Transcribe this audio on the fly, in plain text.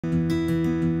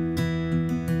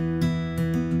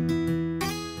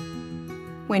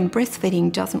When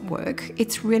breastfeeding doesn't work,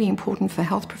 it's really important for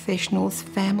health professionals,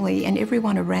 family and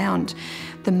everyone around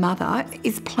the mother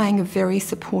is playing a very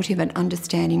supportive and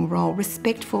understanding role,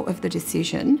 respectful of the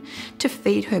decision to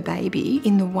feed her baby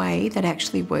in the way that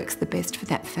actually works the best for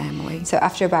that family. So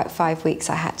after about 5 weeks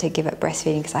I had to give up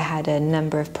breastfeeding because I had a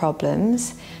number of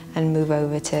problems and move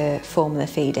over to formula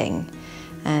feeding.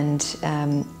 And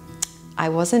I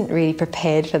wasn't really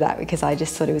prepared for that because I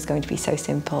just thought it was going to be so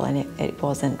simple, and it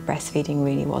wasn't. Breastfeeding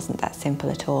really wasn't that simple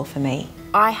at all for me.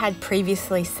 I had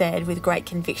previously said with great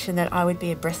conviction that I would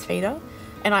be a breastfeeder,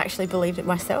 and I actually believed it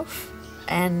myself.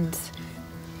 And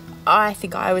I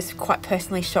think I was quite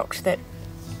personally shocked that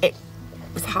it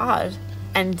was hard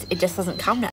and it just doesn't come